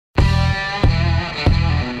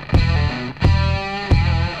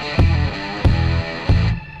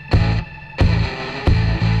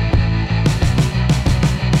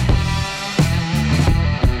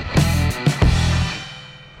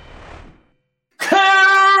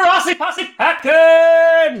Posse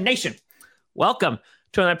Packer Nation. Welcome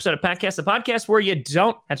to another episode of Packcast, the podcast where you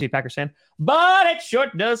don't have to be a Packers fan, but it sure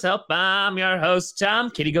does help. I'm your host, Tom.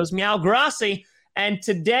 Kitty goes meow Grossi. And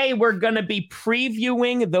today we're going to be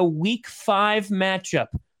previewing the Week 5 matchup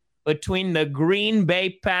between the Green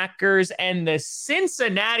Bay Packers and the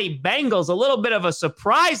Cincinnati Bengals. A little bit of a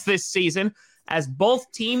surprise this season as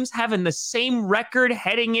both teams having the same record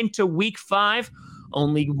heading into Week 5.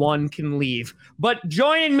 Only one can leave. But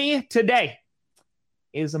joining me today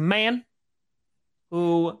is a man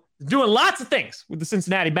who is doing lots of things with the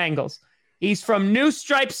Cincinnati Bengals. He's from New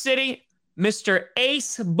Stripe City, Mr.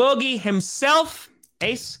 Ace Boogie himself.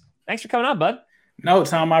 Ace, thanks for coming on, bud. No,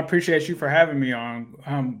 Tom, I appreciate you for having me on.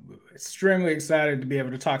 I'm extremely excited to be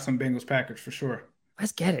able to talk some Bengals Packers for sure.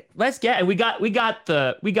 Let's get it. We got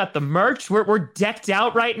the merch. We're decked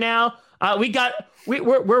out right now.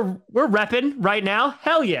 We're repping right now.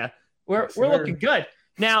 Hell yeah. We're looking good.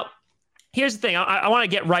 Now, here's the thing. I want to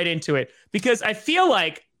get right into it because I feel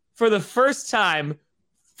like for the first time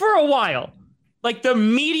for a while, like the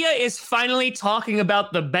media is finally talking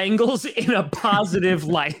about the Bengals in a positive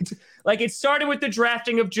light. Like it started with the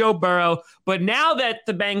drafting of Joe Burrow, but now that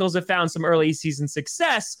the Bengals have found some early season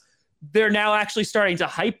success, they're now actually starting to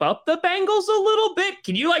hype up the Bengals a little bit.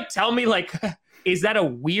 Can you tell me is that a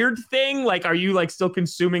weird thing? Are you still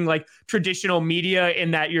consuming traditional media in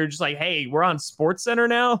that you're just hey, we're on SportsCenter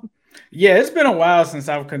now? Yeah, it's been a while since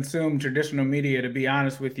I've consumed traditional media, to be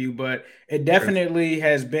honest with you, but it definitely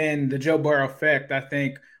has been the Joe Burrow effect, I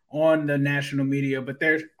think, on the national media. But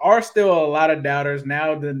there are still a lot of doubters.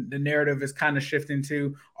 Now the narrative is kind of shifting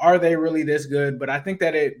to, are they really this good? But I think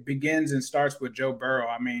that it begins and starts with Joe Burrow.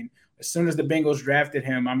 I mean, as soon as the Bengals drafted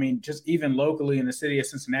him, just even locally in the city of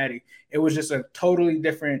Cincinnati, it was just a totally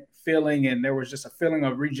different feeling. And there was just a feeling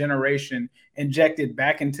of regeneration injected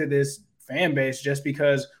back into this fan base just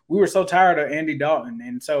because we were so tired of Andy Dalton.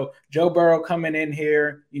 And so Joe Burrow coming in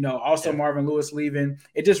here, also Marvin Lewis leaving,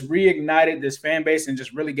 it just reignited this fan base and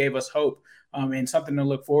just really gave us hope and something to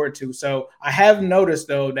look forward to. So I have noticed,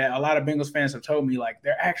 though, that a lot of Bengals fans have told me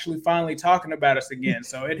they're actually finally talking about us again.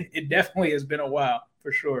 So it definitely has been a while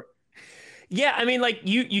for sure. Yeah,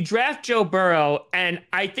 you draft Joe Burrow, and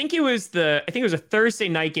I think it was a Thursday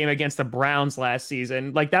night game against the Browns last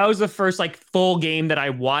season. That was the first full game that I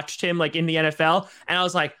watched him in the NFL, and I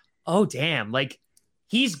was like, oh damn,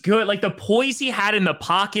 he's good. The poise he had in the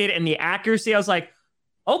pocket and the accuracy, I was like,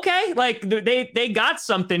 okay, they got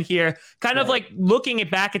something here. Kind of looking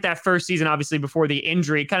back at that first season, obviously before the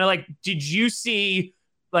injury, kind of did you see?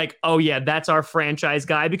 Oh yeah, that's our franchise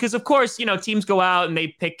guy. Because of course, teams go out and they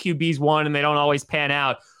pick QBs one and they don't always pan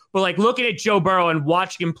out. But looking at Joe Burrow and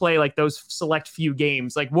watching him play those select few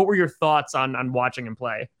games, what were your thoughts on watching him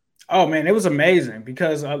play? Oh man, it was amazing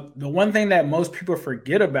because the one thing that most people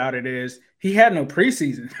forget about it is he had no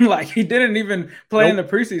preseason. He didn't even play in the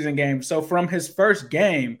preseason game. So from his first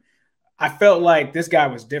game, I felt like this guy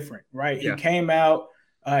was different, right? Yeah. He came out,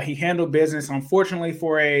 he handled business. Unfortunately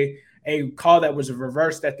for a call that was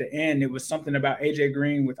reversed at the end. It was something about AJ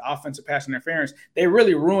Green with offensive pass interference. They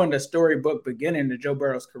really ruined a storybook beginning to Joe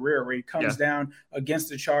Burrow's career where he comes down against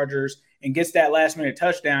the Chargers and gets that last minute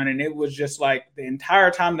touchdown. And it was just the entire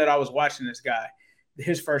time that I was watching this guy,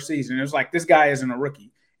 his first season, it was this guy isn't a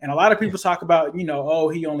rookie. And a lot of people talk about,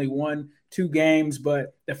 he only won 2 games,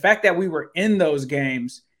 but the fact that we were in those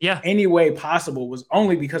games any way possible was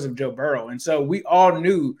only because of Joe Burrow. And so we all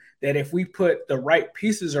knew that if we put the right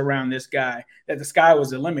pieces around this guy, that the sky was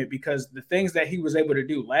the limit, because the things that he was able to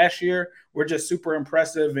do last year were just super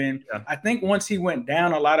impressive. And I think once he went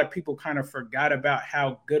down, a lot of people kind of forgot about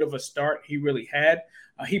how good of a start he really had.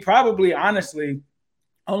 He probably, honestly,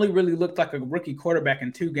 only really looked like a rookie quarterback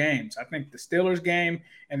in 2 games. I think the Steelers game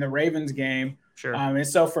and the Ravens game. Sure. And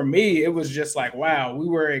so for me, it was just wow, we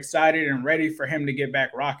were excited and ready for him to get back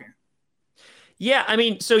rocking. Yeah,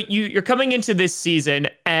 so you're coming into this season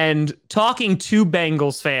and talking to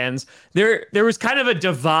Bengals fans, there was kind of a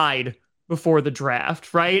divide before the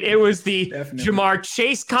draft, right? It was the Ja'Marr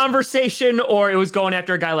Chase conversation, or it was going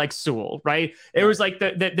after a guy like Sewell, right? It was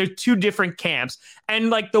the 2 different camps.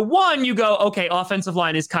 And the one you go, okay, offensive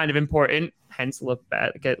line is kind of important, hence look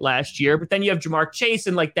back at last year. But then you have Ja'Marr Chase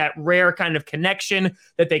and that rare kind of connection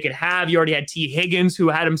that they could have. You already had T. Higgins, who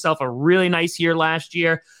had himself a really nice year last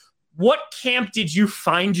year. What camp did you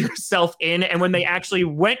find yourself in? And when they actually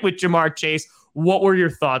went with Ja'Marr Chase, what were your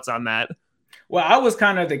thoughts on that? Well, I was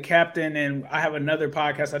kind of the captain, and I have another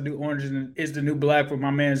podcast I do, Orange is the New Black, with my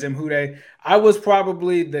man Zim Hude. I was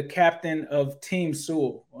probably the captain of Team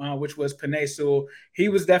Sewell, which was Penei Sewell. He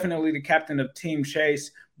was definitely the captain of Team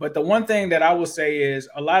Chase. But the one thing that I will say is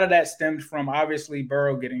a lot of that stemmed from obviously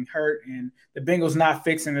Burrow getting hurt and the Bengals not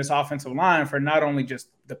fixing this offensive line for not only just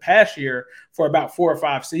the past year, for about 4 or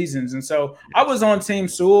 5 seasons. And so I was on Team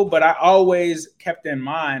Sewell, but I always kept in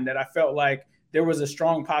mind that I felt like there was a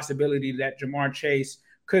strong possibility that Ja'Marr Chase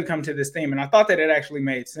could come to this team. And I thought that it actually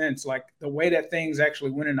made sense. Like the way that things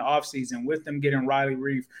actually went in the offseason with them getting Riley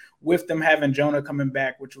Reef, with them having Jonah coming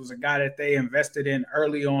back, which was a guy that they invested in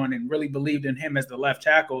early on and really believed in him as the left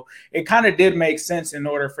tackle. It kind of did make sense in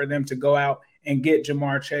order for them to go out and get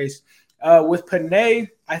Ja'Marr Chase. With Penei,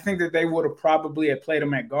 I think that they would have probably played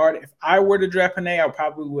him at guard. If I were to draft Penei, I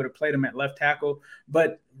probably would have played him at left tackle.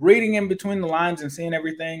 But reading in between the lines and seeing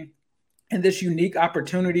everything, and this unique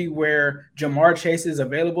opportunity where Ja'Marr Chase is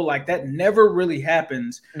available, like that never really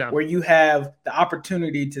happens, where you have the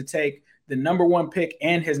opportunity to take the number 1 pick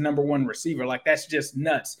and his number 1 receiver. Like that's just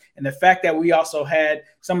nuts. And the fact that we also had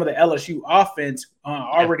some of the LSU offense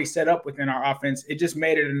already set up within our offense, it just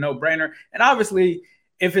made it a no-brainer. And obviously,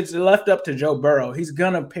 if it's left up to Joe Burrow, he's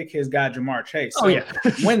going to pick his guy, Ja'Marr Chase. So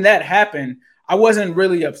when that happened, I wasn't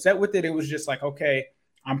really upset with it. It was just like, okay,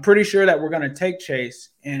 I'm pretty sure that we're going to take Chase,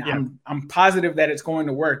 and I'm positive that it's going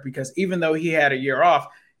to work because even though he had a year off,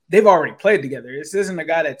 they've already played together. This isn't a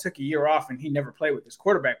guy that took a year off and he never played with his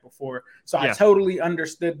quarterback before. So I totally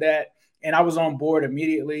understood that, and I was on board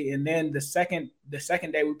immediately. And then the second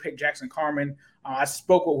day we picked Jackson Carman, I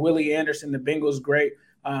spoke with Willie Anderson, the Bengals great,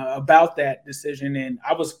 about that decision, and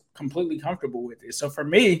I was completely comfortable with it. So for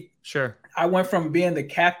me, I went from being the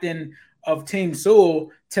captain of Team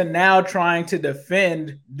Sewell to now trying to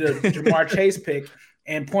defend the Ja'Marr Chase pick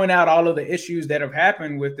and point out all of the issues that have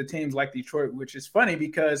happened with the teams like Detroit, which is funny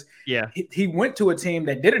because he went to a team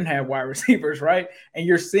that didn't have wide receivers, right? And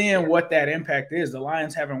you're seeing what that impact is. The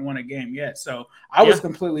Lions haven't won a game yet. So I was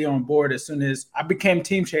completely on board as soon as I became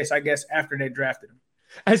Team Chase, I guess, after they drafted him.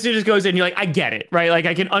 As soon as it goes in, you're like, I get it, right? Like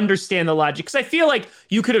I can understand the logic because I feel like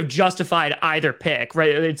you could have justified either pick, right?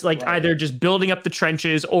 It's like either just building up the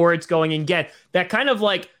trenches or it's going and get that kind of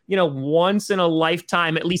like, once in a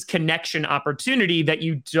lifetime, at least connection opportunity that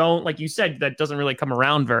you don't, like you said, that doesn't really come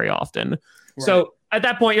around very often. Right. So at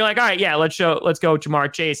that point, you're like, all right, let's go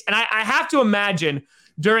Ja'Marr Chase. And I have to imagine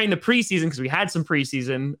during the preseason, because we had some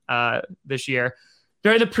preseason this year,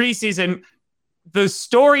 during the preseason, the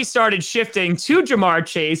story started shifting to Ja'Marr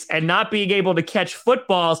Chase and not being able to catch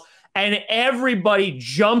footballs. And everybody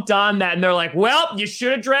jumped on that. And they're like, well, you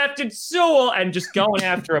should have drafted Sewell and just going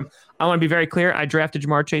after him. I want to be very clear. I drafted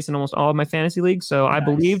Ja'Marr Chase in almost all of my fantasy leagues. So nice. I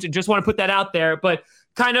believed. Just want to put that out there. But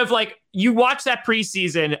kind of like you watch that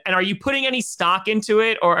preseason and are you putting any stock into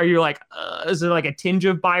it? Or are you like, is there like a tinge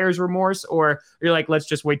of buyer's remorse? Or you're like, let's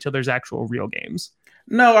just wait till there's actual real games?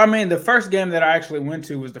 No, I mean, the first game that I actually went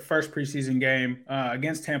to was the first preseason game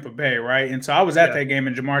against Tampa Bay, right? And so I was at that game,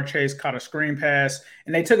 and Ja'Marr Chase caught a screen pass,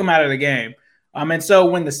 and they took him out of the game. And so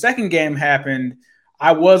when the second game happened,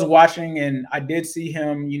 I was watching, and I did see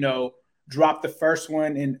him, drop the first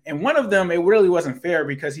one. And one of them, it really wasn't fair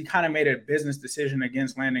because he kind of made a business decision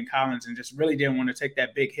against Landon Collins and just really didn't want to take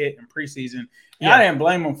that big hit in preseason. And I didn't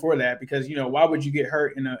blame him for that because, why would you get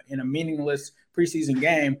hurt in a meaningless preseason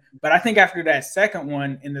game? But I think after that second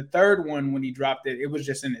one and the third one, when he dropped it, it was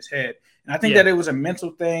just in his head. And I think that it was a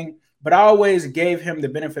mental thing, but I always gave him the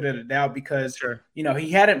benefit of the doubt because,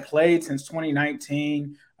 he hadn't played since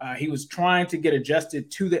 2019. He was trying to get adjusted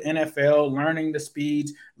to the NFL, learning the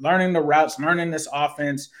speeds, learning the routes, learning this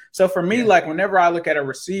offense. So for me, like whenever I look at a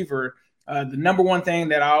receiver, the number one thing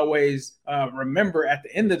that I always remember at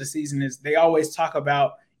the end of the season is they always talk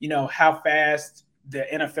about, how fast the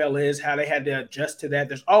NFL is, how they had to adjust to that.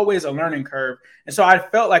 There's always a learning curve. And so I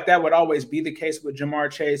felt like that would always be the case with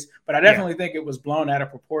Ja'Marr Chase, but I definitely think it was blown out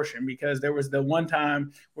of proportion because there was the one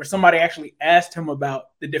time where somebody actually asked him about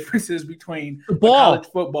the differences between college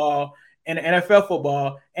football and NFL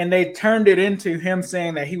football, and they turned it into him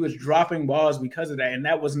saying that he was dropping balls because of that, and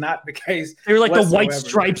that was not the case. They were like whatsoever. The white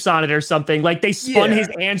stripes on it or something. Like they spun his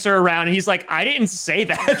answer around, and he's like, "I didn't say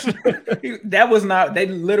that." That was not. They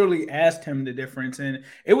literally asked him the difference, and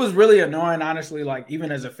it was really annoying, honestly. Like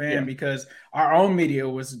even as a fan, because our own media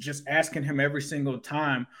was just asking him every single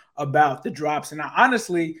time about the drops, and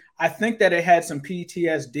I think that it had some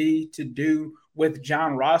PTSD to do with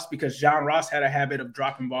John Ross because John Ross had a habit of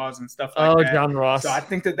dropping balls and stuff like that. Oh, John Ross. So I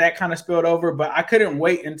think that kind of spilled over, but I couldn't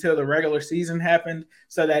wait until the regular season happened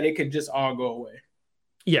so that it could just all go away.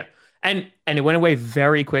 Yeah. And it went away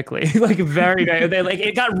very quickly, like very,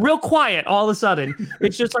 it got real quiet all of a sudden.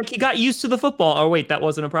 It's just like he got used to the football. Oh, wait, that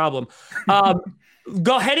wasn't a problem.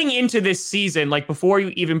 heading into this season, like before you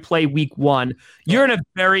even play week 1, you're in a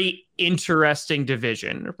very interesting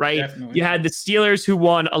division, right? Definitely. You had the Steelers who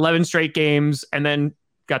won 11 straight games and then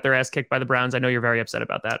got their ass kicked by the Browns. I know you're very upset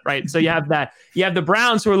about that, right? So you have that. You have the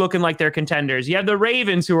Browns who are looking like they're contenders. You have the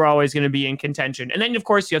Ravens who are always going to be in contention. And then, of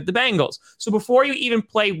course, you have the Bengals. So before you even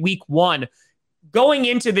play week 1, going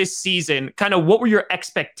into this season, kind of what were your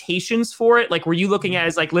expectations for it? Like, were you looking at it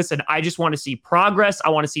as like, listen, I just want to see progress. I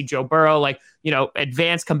want to see Joe Burrow, like,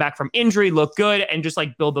 advance, come back from injury, look good, and just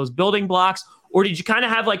like build those building blocks? Or did you kind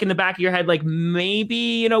of have like in the back of your head, like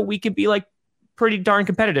maybe, we could be like pretty darn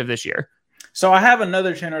competitive this year? So I have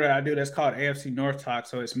another channel that I do that's called AFC North Talk.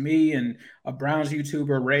 So it's me and a Browns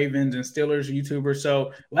YouTuber, Ravens and Steelers YouTuber.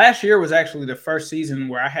 So last year was actually the first season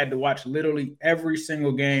where I had to watch literally every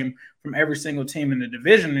single game from every single team in the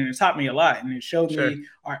division. And it taught me a lot. And it showed me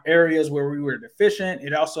our areas where we were deficient.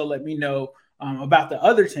 It also let me know about the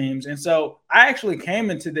other teams. And so I actually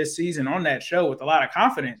came into this season on that show with a lot of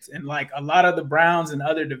confidence. And like a lot of the Browns and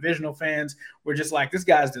other divisional fans were just like, this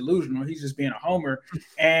guy's delusional. He's just being a homer.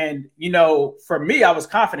 And, for me, I was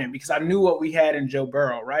confident because I knew what we had in Joe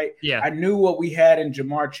Burrow, right? Yeah. I knew what we had in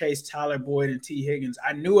Jamar Chase, Tyler Boyd, and T. Higgins.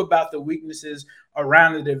 I knew about the weaknesses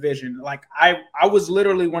around the division. Like I was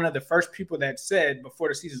literally one of the first people that said before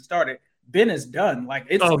the season started, Ben is done. Like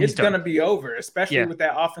it's going to be over, especially with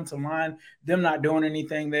that offensive line, them not doing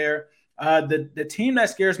anything there. The team that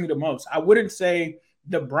scares me the most, I wouldn't say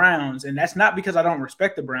the Browns, and that's not because I don't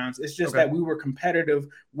respect the Browns. It's just that we were competitive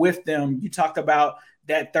with them. You talked about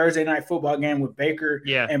that Thursday night football game with Baker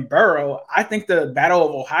and Burrow. I think the Battle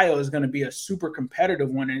of Ohio is going to be a super competitive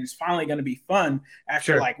one, and it's finally going to be fun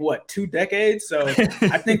after 2 decades. So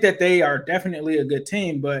I think that they are definitely a good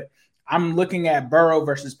team, but I'm looking at Burrow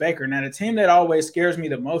versus Baker. Now, the team that always scares me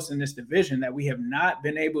the most in this division that we have not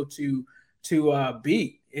been able to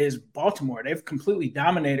beat is Baltimore. They've completely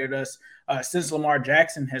dominated us since Lamar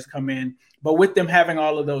Jackson has come in. But with them having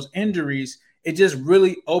all of those injuries, it just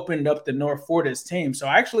really opened up the North Fortis team. So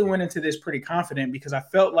I actually went into this pretty confident because I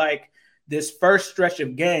felt like this first stretch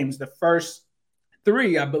of games, the first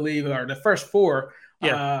 3, I believe, or the first 4,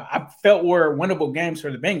 I felt were winnable games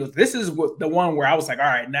for the Bengals. This is the one where I was like, all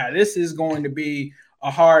right, now this is going to be a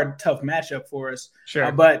hard, tough matchup for us.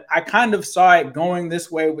 But I kind of saw it going this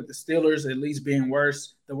way with the Steelers at least being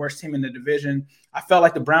the worst team in the division. I felt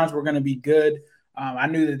like the Browns were going to be good. I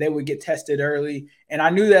knew that they would get tested early, and I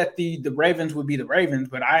knew that the Ravens would be the Ravens.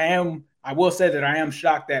 But I will say that I am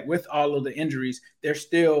shocked that with all of the injuries, they're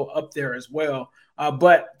still up there as well.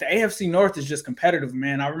 But the AFC North is just competitive,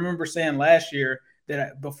 man. I remember saying last year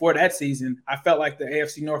that before that season, I felt like the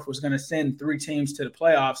AFC North was going to send 3 teams to the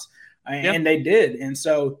playoffs, and they did. And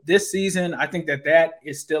so this season, I think that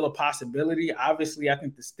is still a possibility. Obviously, I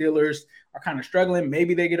think the Steelers are kind of struggling.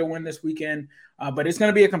 Maybe they get a win this weekend, but it's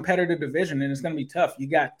going to be a competitive division, and it's going to be tough. You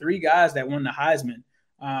got 3 guys that won the Heisman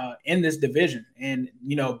in this division. And,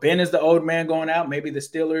 Ben is the old man going out. Maybe the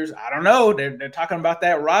Steelers, I don't know. They're talking about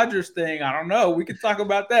that Rodgers thing. I don't know. We could talk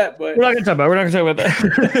about that, but we're not going to talk about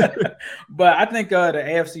that. But I think the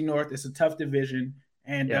AFC North is a tough division,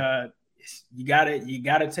 and you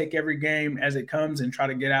gotta take every game as it comes and try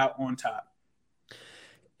to get out on top.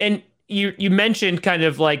 And you mentioned kind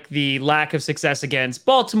of like the lack of success against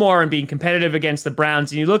Baltimore and being competitive against the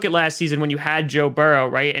Browns. And you look at last season when you had Joe Burrow,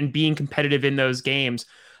 right, and being competitive in those games.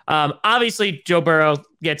 Obviously, Joe Burrow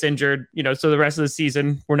gets injured, so the rest of the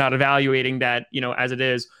season, we're not evaluating that, as it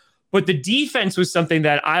is. But the defense was something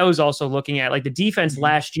that I was also looking at. Like the defense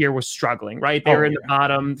last year was struggling, right? They were in the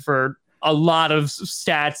bottom for a lot of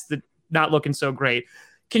stats that not looking so great.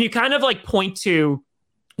 Can you kind of like point to,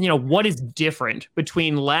 what is different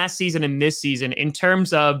between last season and this season in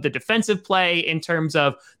terms of the defensive play, in terms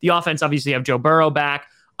of the offense? Obviously, you have Joe Burrow back.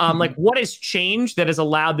 Like what has changed that has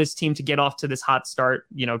allowed this team to get off to this hot start,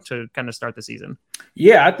 to kind of start the season?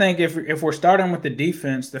 Yeah, I think if we're starting with the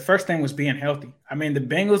defense, the first thing was being healthy. I mean, the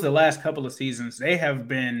Bengals, the last couple of seasons, they have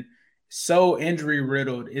been so injury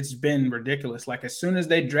riddled. It's been ridiculous. Like as soon as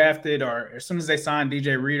they drafted or as soon as they signed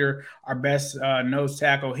DJ Reader, our best nose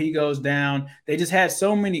tackle, he goes down. They just had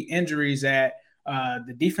so many injuries at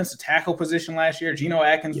the defensive tackle position last year. Geno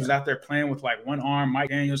Atkins was out there playing with like one arm. Mike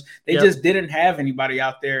Daniels. They just didn't have anybody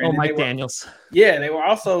out there. And Mike Daniels. Yeah, they were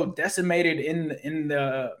also decimated in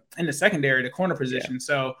the secondary, the corner position.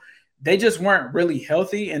 So they just weren't really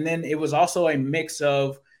healthy. And then it was also a mix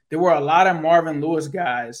of there were a lot of Marvin Lewis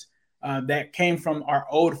guys that came from our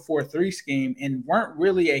old 4-3 scheme and weren't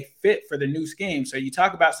really a fit for the new scheme. So you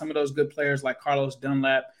talk about some of those good players like Carlos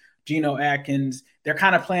Dunlap, Geno Atkins, they're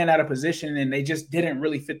kind of playing out of position and they just didn't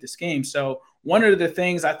really fit the scheme. So one of the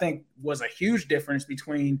things I think was a huge difference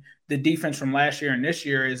between the defense from last year and this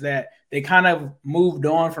year is that they kind of moved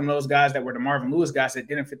on from those guys that were the Marvin Lewis guys that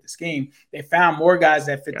didn't fit the scheme. They found more guys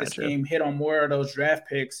that fit the scheme, hit on more of those draft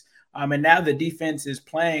picks. And now the defense is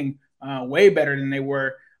playing way better than they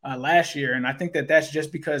were last year. And I think that that's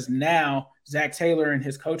just because now Zach Taylor and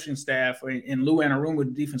his coaching staff and Lou Anarumo,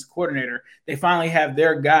 the defense coordinator, they finally have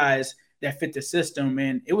their guys that fit the system.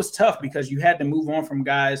 And it was tough because you had to move on from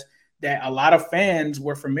guys that a lot of fans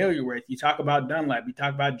were familiar with. You talk about Dunlap, you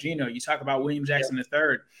talk about Geno, you talk about William Jackson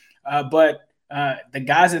III. But the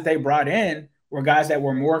guys that they brought in were guys that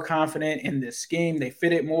were more confident in the scheme. They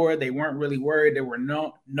fit it more. They weren't really worried. There were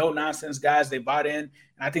no nonsense guys they bought in. And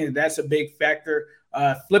I think that's a big factor.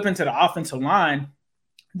 Flipping to the offensive line,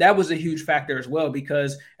 that was a huge factor as well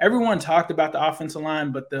because everyone talked about the offensive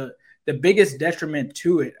line, but the biggest detriment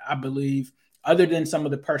to it, I believe, other than some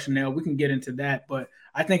of the personnel, we can get into that, but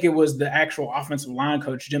I think it was the actual offensive line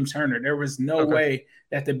coach, Jim Turner. There was no way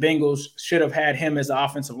that the Bengals should have had him as the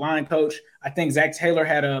offensive line coach. I think Zach Taylor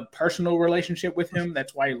had a personal relationship with him.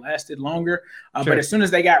 That's why he lasted longer. But as soon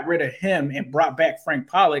as they got rid of him and brought back Frank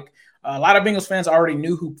Pollock, a lot of Bengals fans already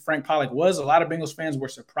knew who Frank Pollock was. A lot of Bengals fans were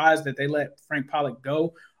surprised that they let Frank Pollock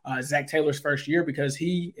go Zach Taylor's first year because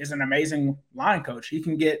he is an amazing line coach. He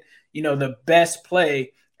can get, the best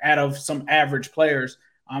play out of some average players.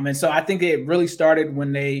 And so I think it really started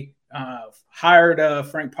when they hired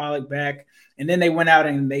Frank Pollock back, and then they went out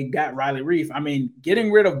and they got Riley Reif. I mean,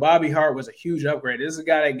 getting rid of Bobby Hart was a huge upgrade. This is a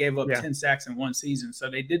guy that gave up 10 sacks in one season. So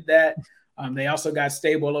they did that. They also got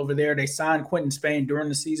stable over there. They signed Quentin Spain during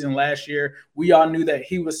the season last year. We all knew that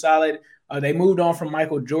he was solid. They moved on from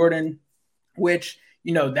Michael Jordan, which,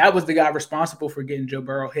 that was the guy responsible for getting Joe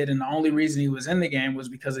Burrow hit. And the only reason he was in the game was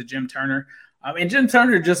because of Jim Turner. And Jim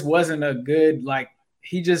Turner just wasn't a good,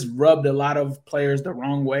 he just rubbed a lot of players the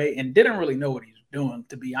wrong way and didn't really know what he was doing,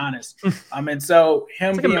 to be honest. And so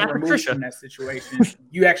him being removed from that situation,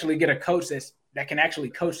 you actually get a coach that can actually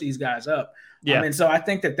coach these guys up. Yeah. And so I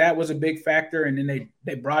think that was a big factor. And then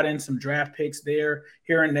they brought in some draft picks here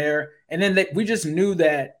and there. And then we just knew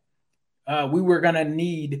that we were going to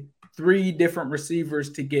need 3 different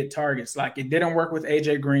receivers to get targets. It didn't work with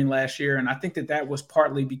AJ Green last year. And I think that was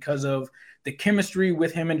partly because of the chemistry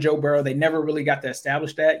with him and Joe Burrow. They never really got to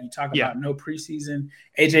establish that. You talk about no preseason.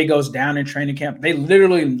 AJ goes down in training camp. They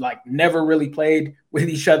literally never really played with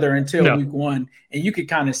each other until week 1. And you could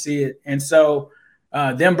kind of see it. And so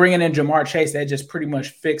them bringing in Jamar Chase, that just pretty much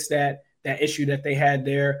fixed that issue that they had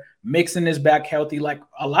there. Mixon is back healthy.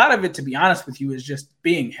 A lot of it, to be honest with you, is just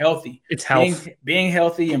being healthy. It's health. Being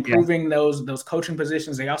healthy, improving those coaching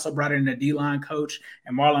positions. They also brought in a D-line coach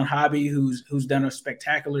and Marlon Hobby, who's done a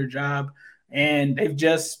spectacular job. And they've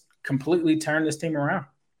just completely turned this team around.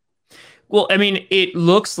 Well, I mean, it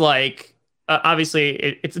looks like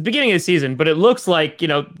obviously it's the beginning of the season, but it looks like,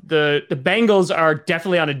 the Bengals are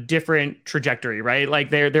definitely on a different trajectory,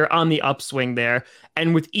 right? They're on the upswing there.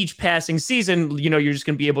 And with each passing season, you're just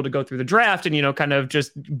going to be able to go through the draft and, kind of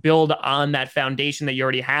just build on that foundation that you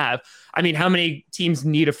already have. I mean, how many teams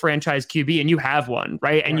need a franchise QB and you have one,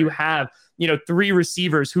 right? And you have, 3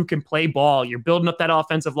 receivers who can play ball. You're building up that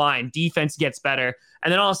offensive line. Defense gets better.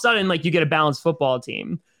 And then all of a sudden, you get a balanced football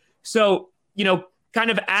team. So, kind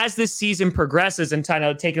of as this season progresses and kind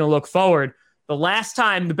of taking a look forward, the last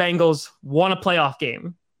time the Bengals won a playoff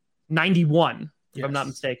game, 91, if I'm not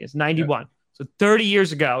mistaken, it's 91. So 30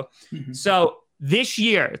 years ago. Mm-hmm. So this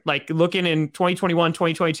year, looking in 2021,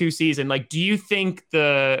 2022 season, do you think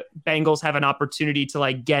the Bengals have an opportunity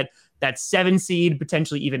to get that 7 seed,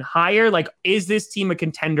 potentially even higher? Is this team a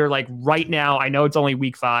contender right now? I know it's only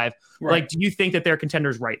week 5. Right. Do you think that they're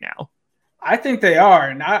contenders right now? I think they are.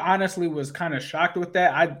 And I honestly was kind of shocked with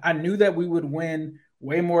that. I knew that we would win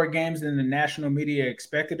way more games than the national media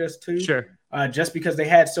expected us to. Sure. Just because they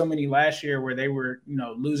had so many last year where they were,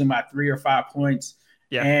 losing by 3 or 5 points.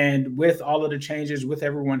 Yeah. And with all of the changes, with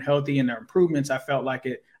everyone healthy and their improvements, I felt like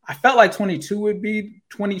 2022 would be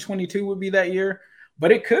that year.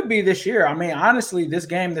 But it could be this year. I mean, honestly, this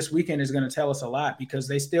game this weekend is going to tell us a lot because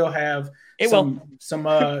they still have some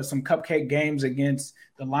cupcake games against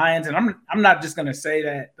the Lions. And I'm not just going to say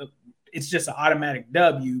that it's just an automatic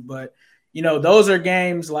W, but those are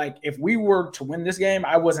games if we were to win this game,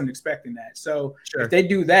 I wasn't expecting that. So if they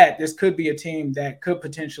do that, this could be a team that could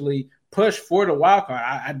potentially push for the wild card.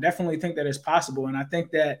 I definitely think that it's possible. And I think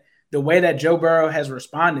that the way that Joe Burrow has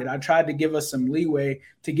responded, I tried to give us some leeway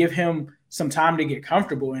to give him some time to get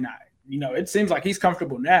comfortable. And it seems like he's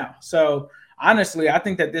comfortable now. So honestly, I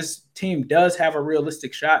think that this team does have a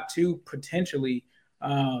realistic shot to potentially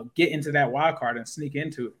get into that wild card and sneak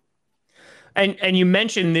into it. And you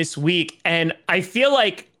mentioned this week, and I feel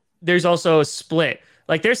like there's also a split.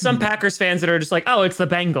 Like there's some Packers fans that are just like, oh, it's the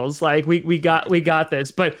Bengals. Like we got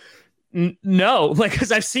this. But no, like,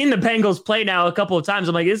 because I've seen the Bengals play now a couple of times.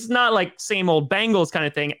 I'm like, this is not like same old Bengals kind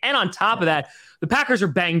of thing. And on top of that, the Packers are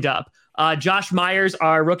banged up. Josh Myers,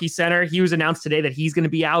 our rookie center, he was announced today that he's going to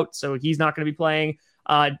be out, so he's not going to be playing.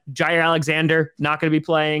 Jair Alexander, not going to be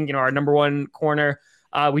playing, our number one corner.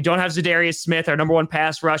 We don't have Zadarius Smith, our number one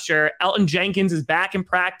pass rusher. Elton Jenkins is back in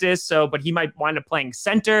practice, but he might wind up playing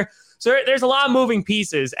center. So there's a lot of moving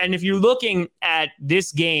pieces. And if you're looking at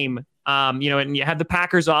this game, and you have the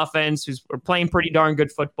Packers offense who's playing pretty darn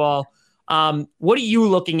good football. What are you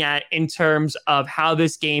looking at in terms of how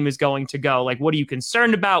this game is going to go? Like, what are you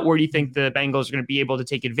concerned about? Where do you think the Bengals are going to be able to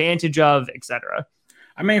take advantage of, et cetera?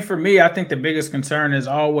 I mean, for me, I think the biggest concern is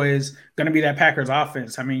always going to be that Packers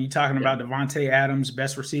offense. I mean, you're talking about Davante Adams,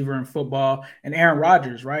 best receiver in football, and Aaron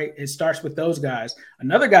Rodgers, right? It starts with those guys.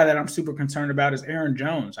 Another guy that I'm super concerned about is Aaron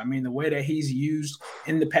Jones. I mean, the way that he's used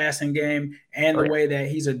in the passing game and the way that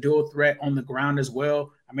he's a dual threat on the ground as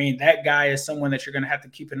well. I mean, that guy is someone that you're going to have to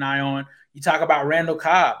keep an eye on. You talk about Randall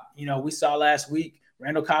Cobb. We saw last week,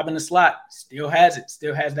 Randall Cobb in the slot still has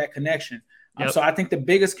that connection. So I think the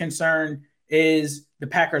biggest concern is the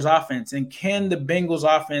Packers offense, and can the Bengals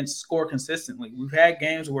offense score consistently? We've had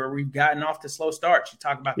games where we've gotten off to slow starts. You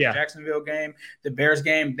talk about the Jacksonville game, the Bears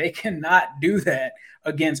game. They cannot do that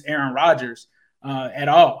against Aaron Rodgers at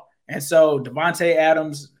all. And so Davante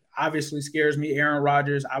Adams obviously scares me. Aaron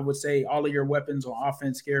Rodgers, I would say all of your weapons on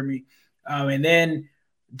offense scare me. And then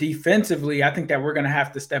defensively, I think that we're going to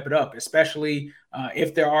have to step it up, especially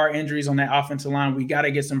if there are injuries on that offensive line. We got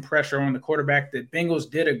to get some pressure on the quarterback. The Bengals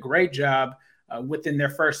did a great job within their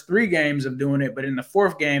first 3 games of doing it, but in the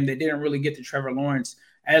 4th game, they didn't really get to Trevor Lawrence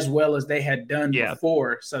as well as they had done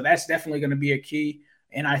before. So that's definitely going to be a key.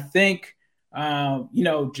 And I think,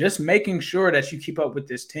 just making sure that you keep up with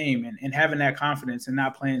this team and having that confidence and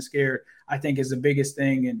not playing scared, I think is the biggest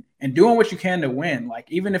thing. And doing what you can to win, like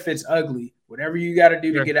even if it's ugly, whatever you got to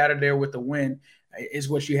do to get out of there with the win is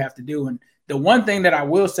what you have to do. And the one thing that I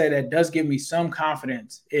will say that does give me some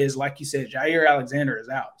confidence is, like you said, Jair Alexander is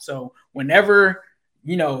out. So whenever,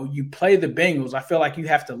 you play the Bengals, I feel like you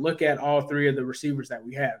have to look at all 3 of the receivers that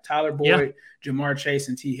we have, Tyler Boyd, Jamar Chase,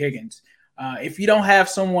 and T. Higgins. If you don't have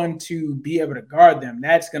someone to be able to guard them,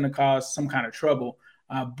 that's going to cause some kind of trouble.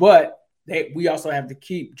 But we also have to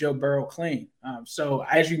keep Joe Burrow clean. So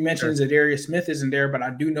as you mentioned, Zadarius Smith isn't there, but I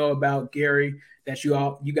do know about Gary that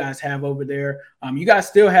you guys have over there. You guys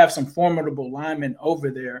still have some formidable linemen over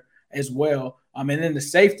there as well. And then the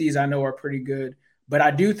safeties I know are pretty good. But I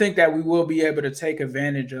do think that we will be able to take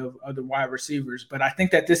advantage of the wide receivers. But I think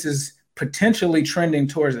that this is potentially trending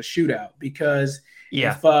towards a shootout because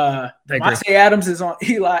if Davante Adams is on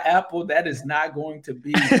Eli Apple, that is not going to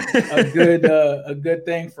be a good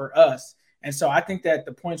thing for us. And so I think that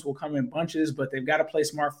the points will come in bunches, but they've got to play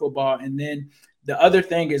smart football. And then the other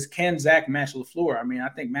thing is, can Zach match LaFleur? I mean, I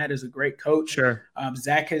think Matt is a great coach. Sure.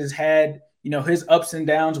 Zach has had, his ups and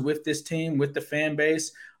downs with this team, with the fan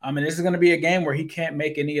base. And this is going to be a game where he can't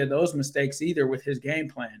make any of those mistakes either with his game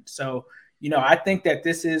plan. So, I think that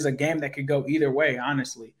this is a game that could go either way,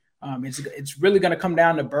 honestly. It's really going to come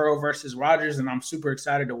down to Burrow versus Rodgers, and I'm super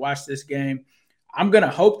excited to watch this game. I'm going to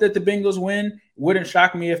hope that the Bengals win. Wouldn't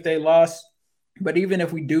shock me if they lost. But even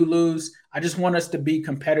if we do lose, I just want us to be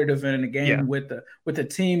competitive in a game with a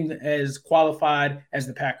team as qualified as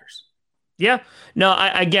the Packers. Yeah. No,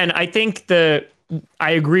 I think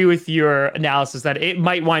I agree with your analysis that it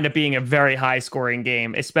might wind up being a very high scoring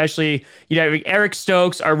game, especially, Eric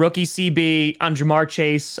Stokes, our rookie CB, on Jamar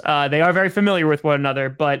Chase. They are very familiar with one another,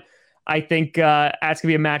 but I think that's going to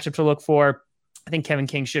be a matchup to look for. I think Kevin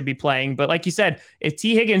King should be playing, but like you said, it's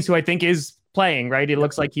T. Higgins, who I think is playing, right? It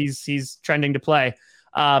looks like he's trending to play.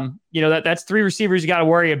 That's 3 receivers you got to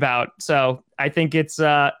worry about. So I think it's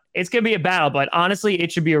going to be a battle, but honestly,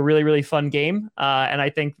 it should be a really, really fun game. And I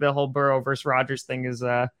think the whole Burrow versus Rodgers thing is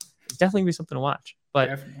definitely be something to watch.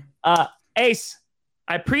 But Ace,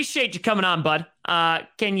 I appreciate you coming on, bud.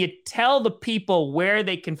 Can you tell the people where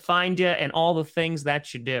they can find you and all the things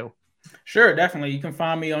that you do? Sure, definitely. You can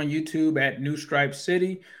find me on YouTube at New Stripe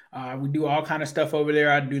City. We do all kind of stuff over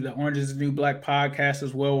there. I do the Orange is the New Black podcast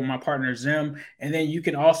as well with my partner Zim. And then you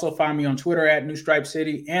can also find me on Twitter at New Stripe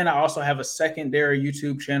City. And I also have a secondary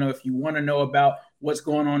YouTube channel if you want to know about what's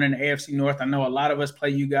going on in the AFC North. I know a lot of us play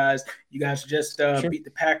you guys. You guys just beat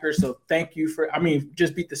the Packers. So thank you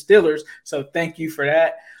just beat the Steelers. So thank you for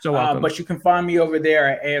that. So welcome. But you can find me over there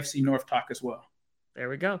at AFC North Talk as well. There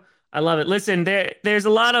we go. I love it. Listen, there's a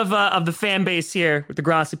lot of the fan base here with the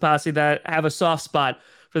Grossi Posse that have a soft spot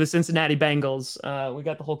for the Cincinnati Bengals. We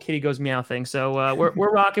got the whole Kitty Goes Meow thing. So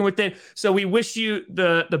we're rocking with it. So we wish you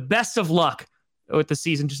the best of luck with the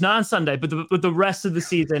season, just not on Sunday, but the rest of the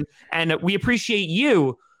season. And we appreciate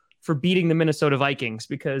you for beating the Minnesota Vikings,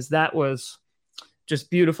 because that was just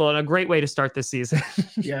beautiful and a great way to start this season.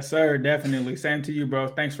 Yes, sir. Definitely. Same to you, bro.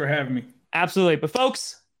 Thanks for having me. Absolutely. But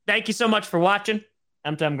folks, thank you so much for watching.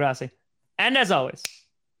 I'm Tom Grassi. And as always,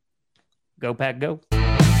 go Pack Go.